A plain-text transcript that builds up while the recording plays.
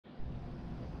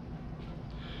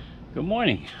Good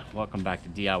morning. Welcome back to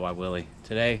DIY Willy.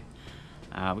 Today,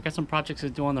 we got some projects to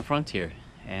do on the Frontier,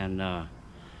 and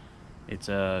it's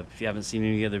if you haven't seen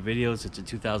any other videos, it's a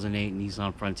 2008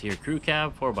 Nissan Frontier Crew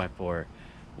Cab 4x4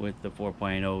 with the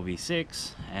 4.0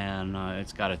 V6, and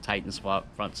it's got a Titan swap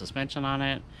front suspension on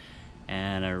it,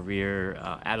 and a rear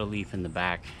add-a-leaf in the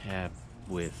back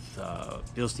with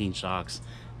Bilstein shocks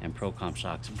and Procom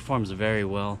shocks. It performs very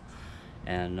well,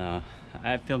 and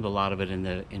I filmed a lot of it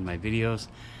in my videos.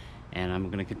 And I'm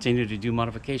going to continue to do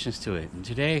modifications to it. And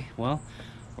today, well,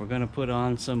 we're going to put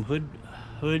on some hood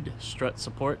strut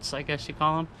supports, I guess you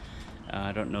call them.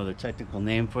 I don't know the technical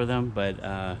name for them, but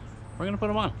we're going to put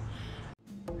them on.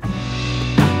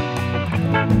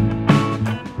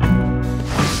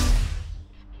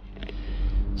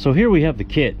 So here we have the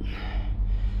kit.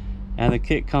 And the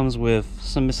kit comes with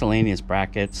some miscellaneous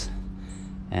brackets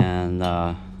and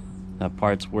the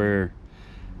parts where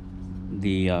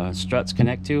the struts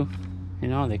connect to, you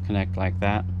know, they connect like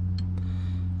that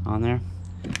on there.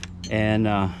 And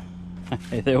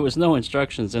there was no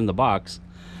instructions in the box,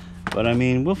 but I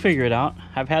mean, we'll figure it out.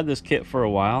 I've had this kit for a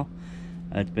while.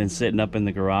 It's been sitting up in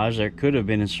the garage. There could have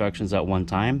been instructions at one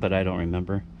time, but I don't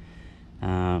remember.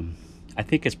 I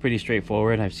think it's pretty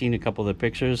straightforward. I've seen a couple of the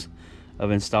pictures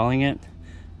of installing it.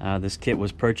 This kit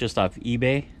was purchased off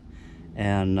eBay,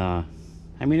 and I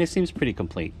mean, it seems pretty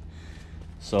complete.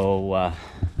 So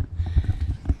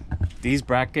these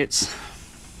brackets,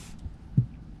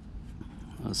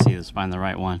 let's see, let's find the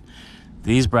right one.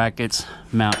 These brackets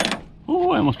mount,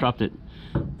 oh, I almost dropped it.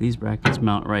 These brackets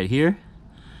mount right here.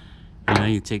 You know,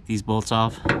 you take these bolts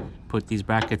off, put these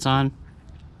brackets on,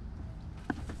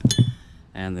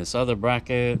 and this other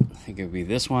bracket, I think it would be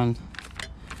this one,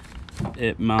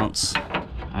 it mounts,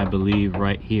 I believe,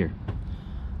 right here,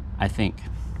 I think.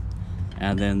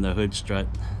 And then the hood strut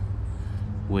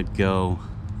would go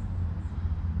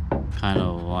kind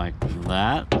of like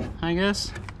that, I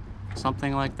guess,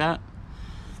 something like that.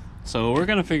 So we're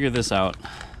gonna figure this out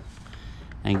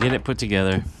and get it put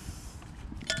together.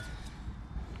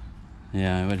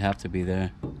 Yeah, it would have to be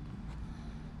there.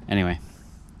 Anyway,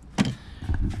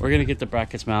 we're gonna get the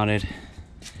brackets mounted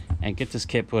and get this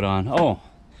kit put on. Oh,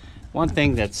 one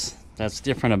thing that's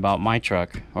different about my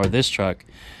truck, or this truck,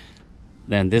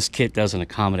 than this kit doesn't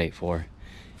accommodate for,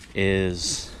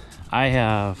 is I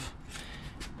have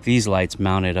these lights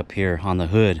mounted up here on the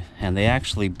hood, and they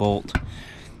actually bolt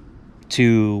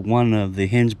to one of the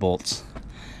hinge bolts.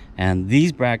 And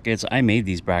these brackets, I made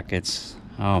these brackets,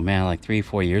 oh man, like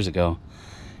 3-4 years ago,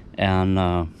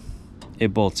 and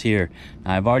it bolts here.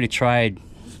 Now, I've already tried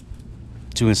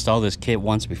to install this kit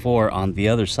once before on the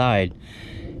other side,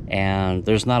 and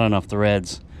there's not enough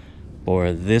threads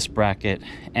for this bracket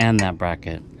and that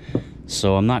bracket.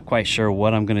 So I'm not quite sure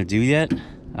what I'm gonna do yet.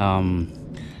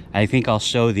 I think I'll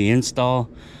show the install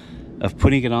of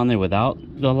putting it on there without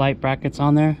the light brackets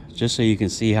on there, just so you can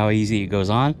see how easy it goes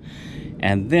on.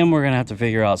 And then we're gonna have to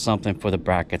figure out something for the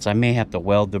brackets. I may have to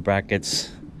weld the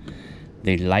brackets,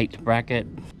 the light bracket,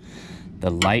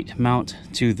 the light mount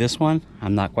to this one.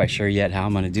 I'm not quite sure yet how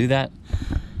I'm gonna do that,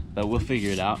 but we'll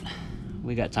figure it out.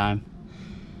 We got time.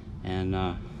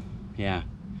 And yeah,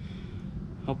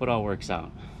 hope it all works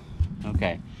out.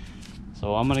 Okay,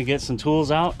 so I'm gonna get some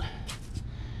tools out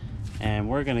and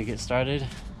we're gonna get started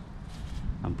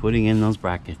on putting in those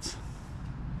brackets.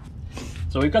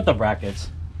 So we've got the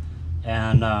brackets,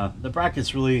 and the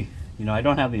brackets really, you know, I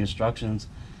don't have the instructions,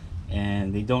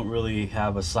 and they don't really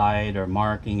have a side or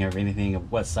marking or anything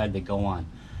of what side they go on.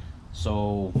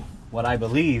 So what I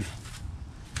believe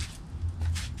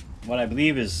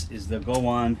is they'll go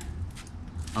on,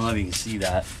 I don't know if you can see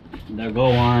that, they'll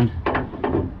go on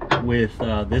with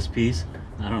this piece.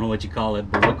 I don't know what you call it,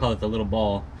 but we'll call it the little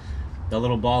ball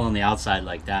on the outside,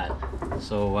 like that.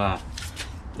 So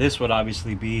this would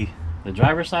obviously be the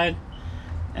driver's side,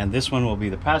 and this one will be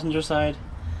the passenger side.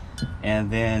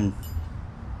 And then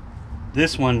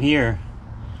this one here,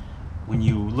 when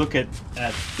you look at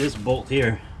this bolt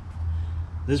here,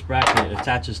 this bracket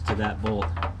attaches to that bolt,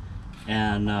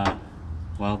 and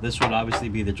well, this would obviously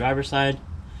be the driver's side.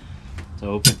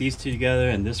 So we'll put these two together,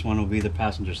 and this one will be the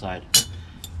passenger side.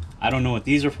 I don't know what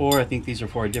these are for. I think these are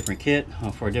for a different kit,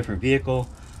 for a different vehicle,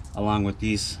 along with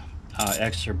these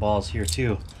extra balls here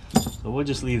too. So we'll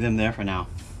just leave them there for now.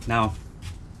 Now,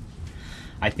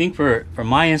 I think for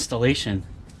my installation,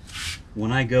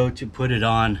 when I go to put it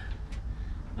on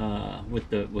with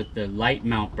the light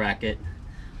mount bracket,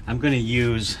 I'm going to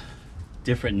use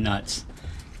different nuts.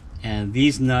 And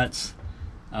these nuts,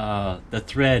 the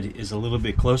thread is a little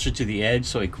bit closer to the edge,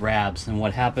 so it grabs. And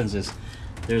what happens is,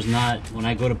 there's not, when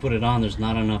I go to put it on, there's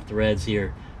not enough threads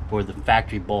here for the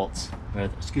factory bolts, or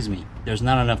excuse me, there's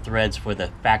not enough threads for the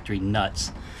factory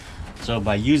nuts. So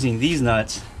by using these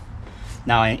nuts,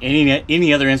 now in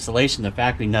any other installation, the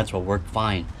factory nuts will work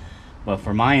fine. But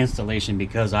for my installation,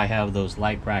 because I have those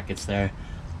light brackets there,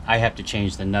 I have to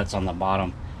change the nuts on the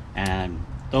bottom. And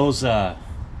those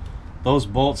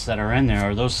bolts that are in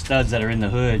there, or those studs that are in the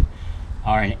hood,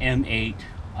 are an M8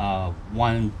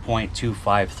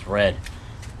 1.25 thread.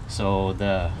 So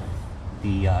the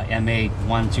M8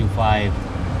 125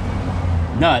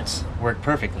 nuts work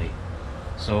perfectly.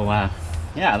 So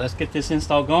yeah, let's get this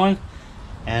install going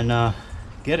and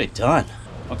get it done.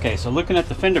 Okay, so looking at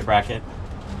the fender bracket,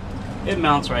 it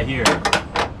mounts right here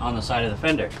on the side of the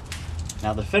fender.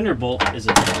 Now the fender bolt is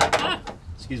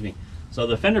excuse me. So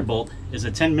the fender bolt is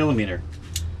a 10 millimeter,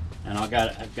 and I've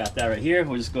got that right here.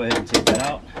 We'll just go ahead and take that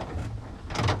out.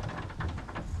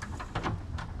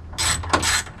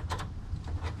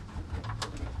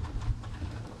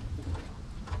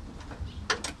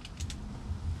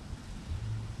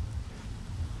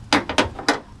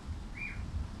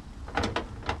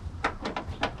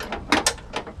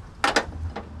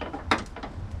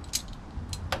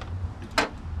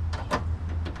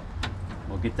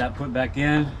 Get that put back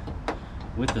in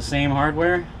with the same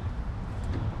hardware,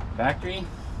 factory.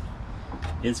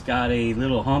 It's got a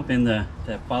little hump in that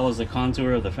follows the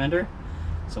contour of the fender,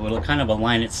 so it'll kind of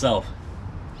align itself.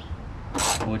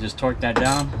 We'll just torque that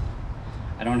down.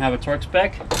 I don't have a torque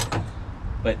spec,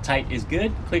 but tight is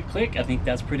good. Click, click. I think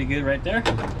that's pretty good right there.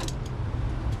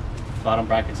 Bottom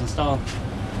brackets installed.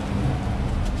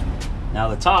 Now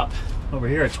the top over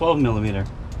here are 12 millimeter,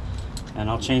 and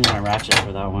I'll change my ratchet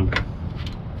for that one.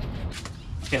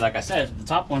 Okay, like I said, the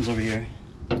top ones over here,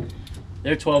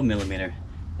 they're 12 millimeter.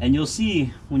 And you'll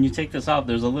see when you take this out,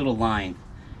 there's a little line.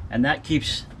 And that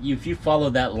keeps, if you follow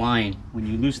that line when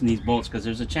you loosen these bolts, because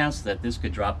there's a chance that this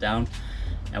could drop down,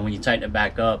 and when you tighten it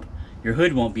back up, your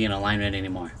hood won't be in alignment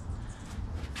anymore.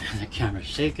 The camera's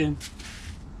shaking.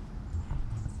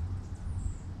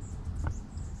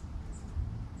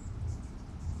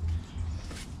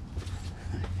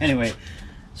 Anyway,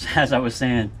 as I was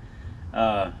saying,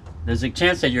 there's a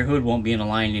chance that your hood won't be in a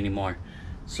line anymore.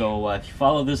 So if you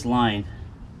follow this line,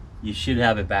 you should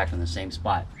have it back in the same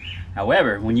spot.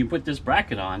 However, when you put this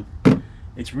bracket on,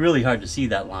 it's really hard to see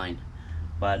that line.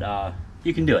 But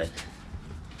you can do it.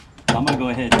 So I'm going to go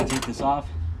ahead and take this off.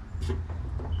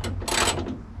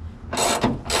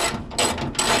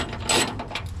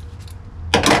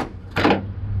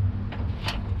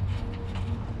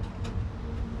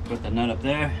 Put the nut up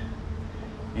there.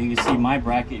 And you can see my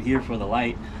bracket here for the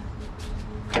light.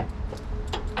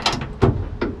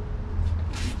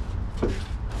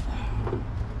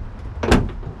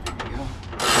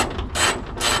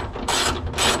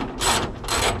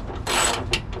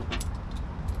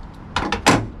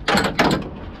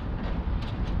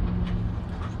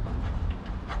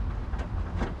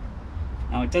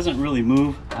 Now it doesn't really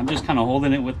move. I'm just kind of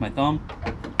holding it with my thumb,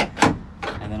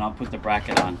 and then I'll put the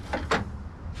bracket on.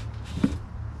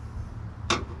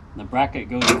 The bracket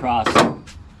goes across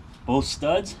both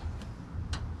studs.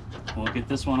 We'll get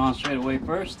this one on straight away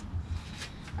first.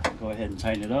 Go ahead and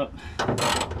tighten it up. I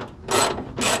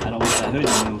don't want that hood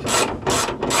to move.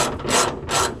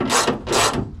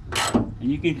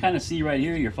 And you can kind of see right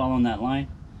here, you're following that line.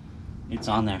 It's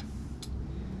on there.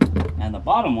 And the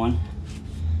bottom one,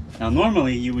 now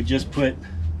normally you would just put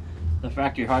the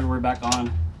factory hardware back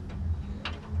on,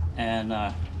 and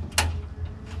let's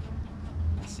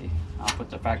see, I'll put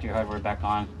the factory hardware back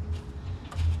on.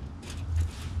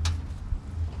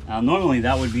 Now normally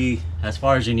that would be as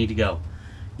far as you need to go.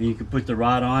 And you could put the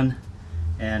rod on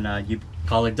and you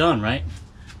call it done, right?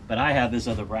 But I have this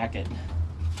other bracket,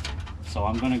 so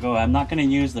I'm not gonna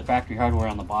use the factory hardware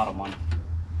on the bottom one.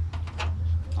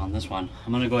 On this one,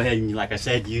 I'm gonna go ahead and, like I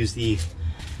said, use the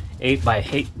the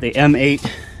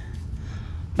M8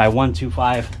 by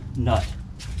 125 nut,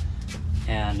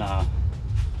 and I'll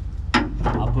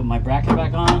put my bracket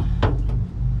back on,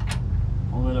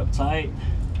 hold it up tight,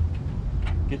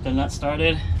 get the nut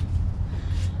started,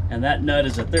 and that nut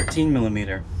is a 13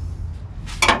 millimeter.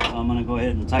 So I'm going to go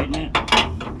ahead and tighten it.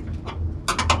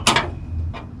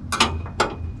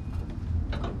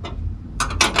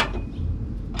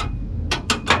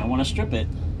 I don't want to strip it.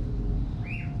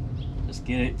 Just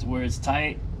get it to where it's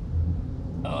tight.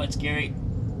 Oh, it's scary.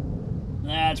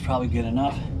 That's probably good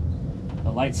enough.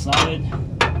 The light's solid.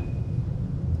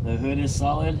 The hood is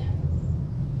solid.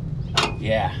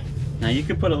 Yeah. Now you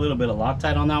could put a little bit of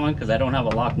Loctite on that one because I don't have a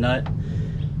lock nut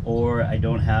or I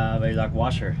don't have a lock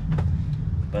washer.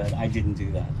 But I didn't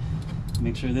do that.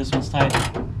 Make sure this one's tight.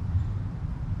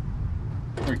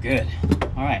 We're good.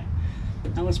 All right.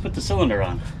 Now let's put the cylinder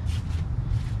on.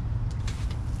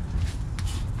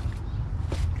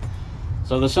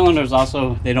 So the cylinders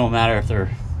also, they don't matter if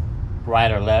they're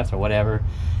right or left or whatever,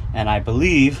 and I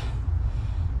believe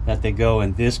that they go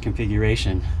in this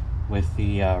configuration with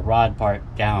the rod part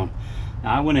down.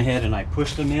 Now I went ahead and I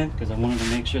pushed them in because I wanted to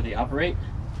make sure they operate.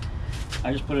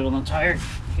 I just put it on the tire,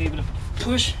 gave it a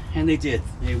push, and they did.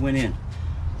 They went in.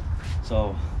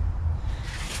 So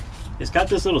it's got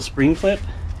this little spring clip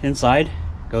inside,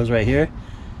 goes right here.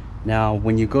 Now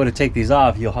when you go to take these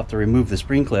off, you'll have to remove the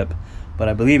spring clip, but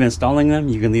I believe installing them,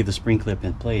 you can leave the spring clip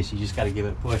in place. You just got to give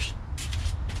it a push.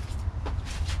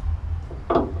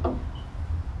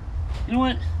 You know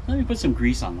what? Let me put some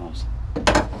grease on those.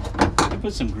 Let me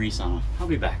put some grease on them. I'll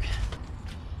be back.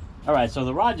 All right, so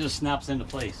the rod just snaps into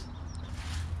place.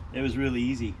 It was really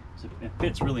easy. It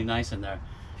fits really nice in there.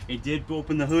 It did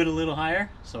open the hood a little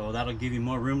higher, so that'll give you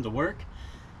more room to work.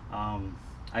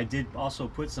 I did also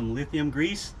put some lithium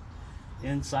grease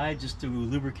inside just to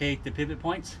lubricate the pivot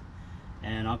points,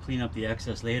 and I'll clean up the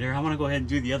excess later. I'm gonna go ahead and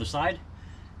do the other side,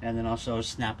 and then I'll show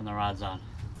snapping the rods on.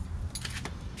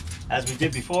 As we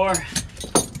did before,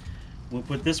 we'll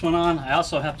put this one on. I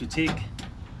also have to take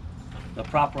the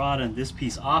prop rod and this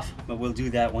piece off, but we'll do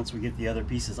that once we get the other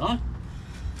pieces on.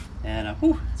 And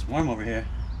whew, it's warm over here.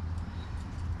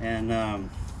 And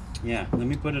yeah, let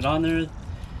me put it on there.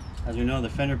 As you know, the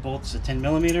fender bolt's a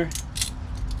 10mm.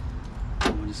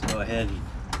 We'll just go ahead and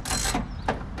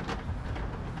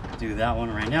do that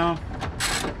one right now.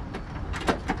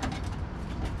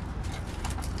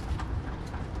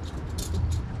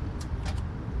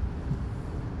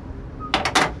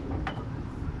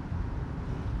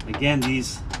 Again,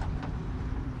 these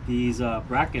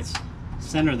brackets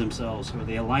center themselves, or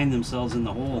they align themselves in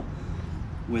the hole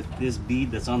with this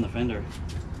bead that's on the fender.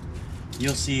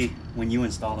 You'll see when you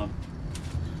install them.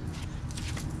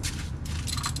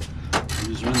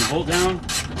 You just run the bolt down.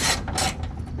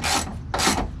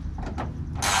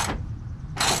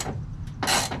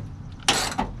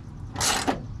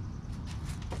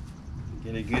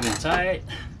 Get it good and tight.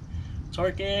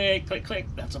 Torque it, click, click.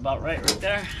 That's about right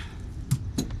there.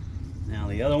 Now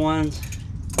the other ones,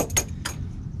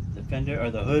 the fender or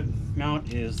the hood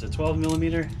mount is the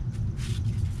 12mm.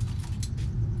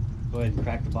 Go ahead and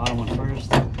crack the bottom one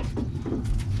first.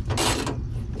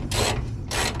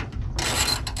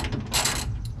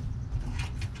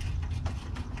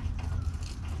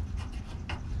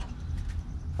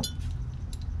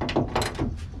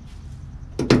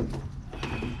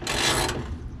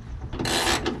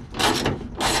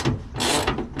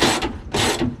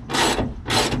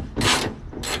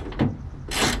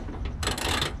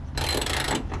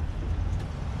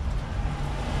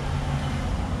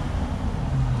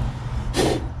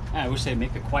 I wish they'd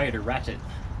make a quieter ratchet.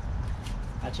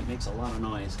 Ratchet makes a lot of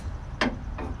noise.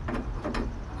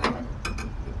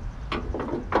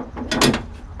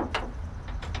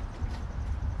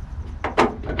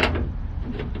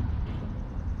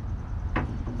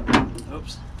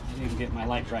 Oops, I didn't get my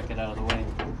light bracket out of the way.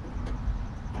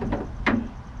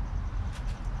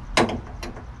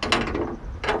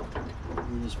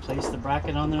 You just place the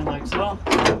bracket on there like so.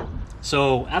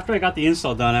 So after I got the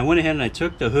install done, I went ahead and I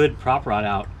took the hood prop rod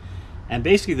out. And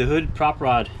basically the hood prop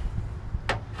rod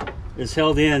is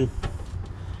held in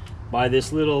by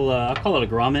this little, I'll call it a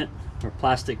grommet or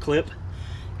plastic clip.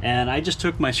 And I just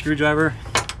took my screwdriver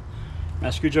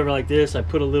like this. I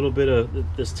put a little bit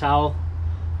of this towel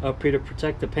up here to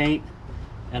protect the paint.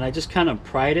 And I just kind of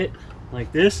pried it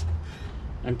like this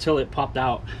until it popped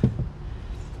out.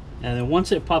 And then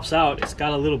once it pops out, it's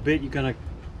got a little bit, you're gonna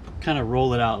kind of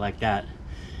roll it out like that.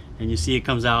 And you see it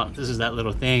comes out. This is that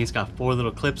little thing. It's got 4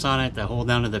 little clips on it that hold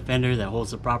down to the fender, that holds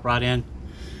the prop rod in,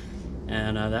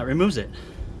 and that removes it.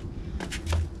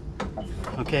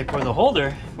 Okay, for the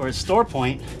holder, for its store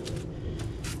point,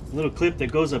 little clip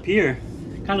that goes up here,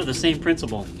 kind of the same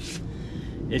principle.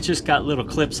 It's just got little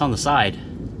clips on the side.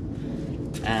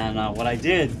 And what I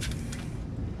did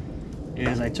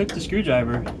is I took the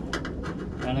screwdriver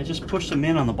and I just pushed them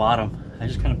in on the bottom. I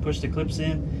just kind of pushed the clips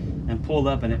in and pulled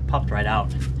up, and it popped right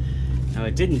out. Now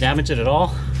it didn't damage it at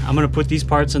all. I'm gonna put these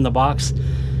parts in the box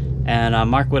and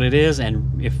mark what it is,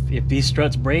 and if these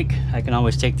struts break, I can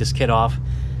always take this kit off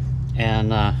and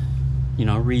you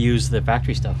know, reuse the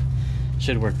factory stuff.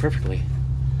 Should work perfectly.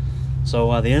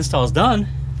 So the install is done.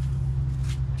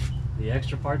 The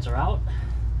extra parts are out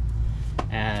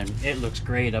and it looks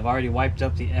great. I've already wiped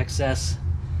up the excess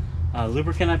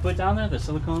lubricant I put down there, the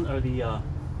silicone or the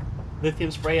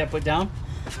lithium spray I put down.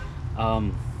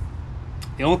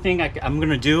 The only thing I'm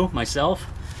gonna do myself,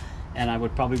 and I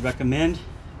would probably recommend,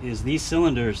 is these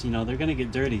cylinders, you know, they're gonna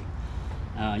get dirty.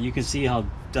 You can see how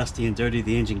dusty and dirty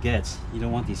the engine gets. You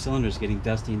don't want these cylinders getting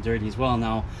dusty and dirty as well.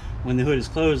 Now when the hood is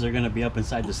closed, they're going to be up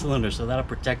inside the cylinder, so that'll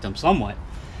protect them somewhat.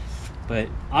 But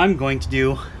I'm going to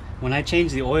do, when I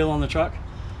change the oil on the truck,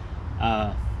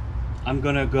 I'm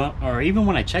gonna go, or even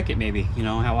when I check it, maybe, you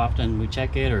know how often we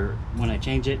check it, or when I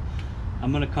change it,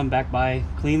 I'm gonna come back by,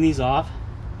 clean these off,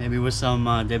 maybe with some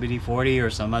WD-40 or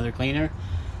some other cleaner,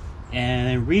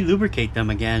 and re-lubricate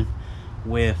them again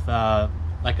with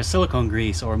like a silicone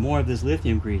grease or more of this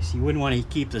lithium grease. You wouldn't want to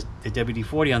keep the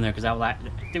WD-40 on there, because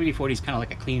WD-40 is kind of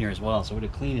like a cleaner as well, so to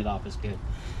clean it off is good.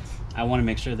 I want to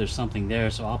make sure there's something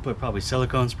there, so I'll put probably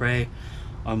silicone spray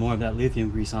or more of that lithium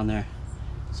grease on there,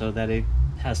 so that it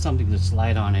has something to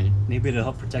slide on it. Maybe it'll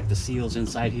help protect the seals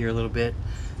inside here a little bit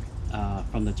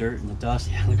from the dirt and the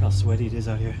dust. Yeah, look how sweaty it is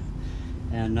out here.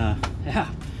 And yeah,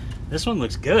 this one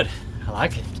looks good. I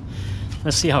like it.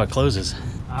 Let's see how it closes.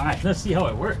 All right, let's see how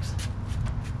it works.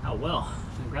 How well.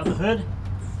 Grab the hood.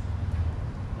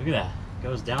 Look at that.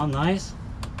 Goes down nice.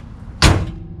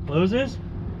 Closes.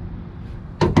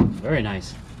 Very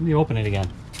nice. Let me open it again.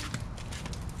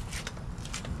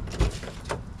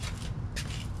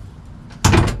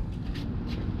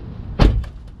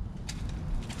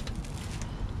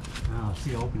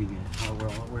 See opening it, how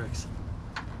well it works.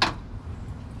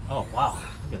 Oh wow,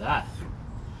 look at that.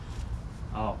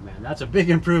 Oh man, that's a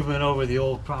big improvement over the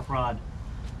old prop rod.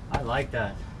 I like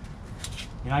that.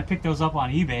 You know, I picked those up on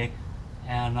eBay,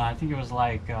 and I think it was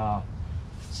like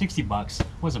 60 bucks.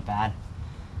 Wasn't bad.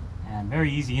 And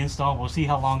very easy install. We'll see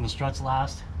how long the struts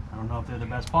last. I don't know if they're the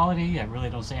best quality. I really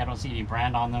don't see, I don't see any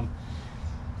brand on them.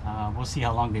 We'll see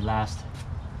how long they last,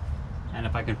 and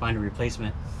if I can find a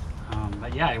replacement.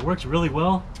 But yeah, it works really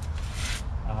well.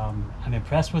 I'm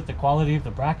impressed with the quality of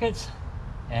the brackets,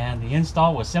 and the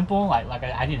install was simple. I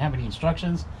didn't have any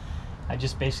instructions. I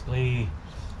just basically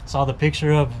saw the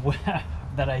picture of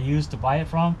that I used to buy it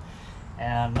from,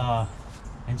 and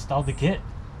installed the kit.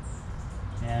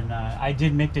 And I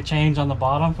did make the change on the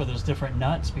bottom for those different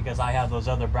nuts, because I have those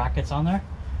other brackets on there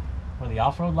for the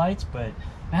off-road lights. But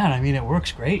man, I mean, it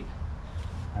works great.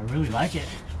 I really like it.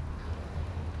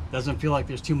 Doesn't feel like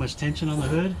there's too much tension on the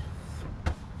hood,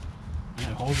 and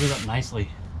it holds it up nicely.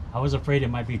 I was afraid it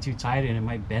might be too tight and it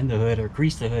might bend the hood or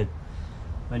crease the hood,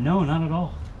 but no, not at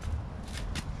all.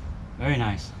 Very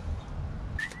nice.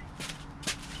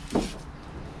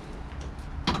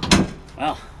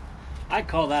 Well, I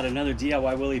call that another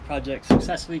DIY Willy project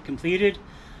successfully completed.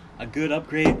 A good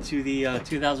upgrade to the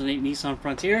 2008 Nissan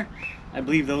Frontier. I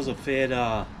believe those will fit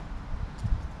all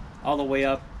the way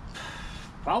up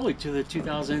probably to the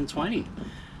 2020,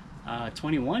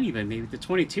 21 even. Maybe the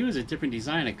 22 is a different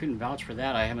design. I couldn't vouch for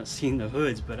that. I haven't seen the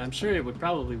hoods, but I'm sure it would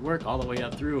probably work all the way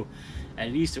up through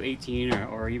at least to 18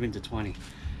 or even to 20.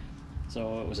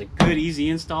 So it was a good, easy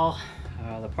install.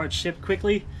 The parts shipped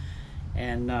quickly,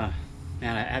 and man,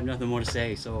 I have nothing more to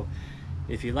say. So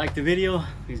if you liked the video,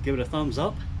 please give it a thumbs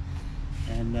up,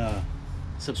 and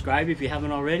subscribe if you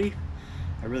haven't already.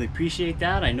 I really appreciate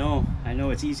that. I know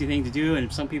it's an easy thing to do,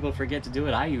 and some people forget to do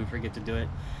it. I even forget to do it.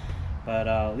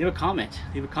 But leave a comment.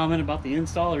 Leave a comment about the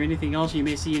install or anything else you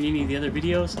may see in any of the other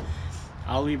videos.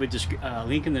 I'll leave a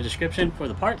link in the description for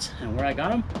the parts and where I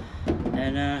got them.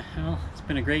 And well, it's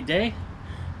been a great day.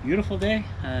 Beautiful day.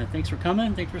 Thanks for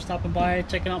coming. Thanks for stopping by,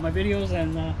 checking out my videos,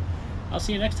 and I'll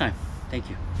see you next time. Thank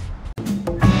you.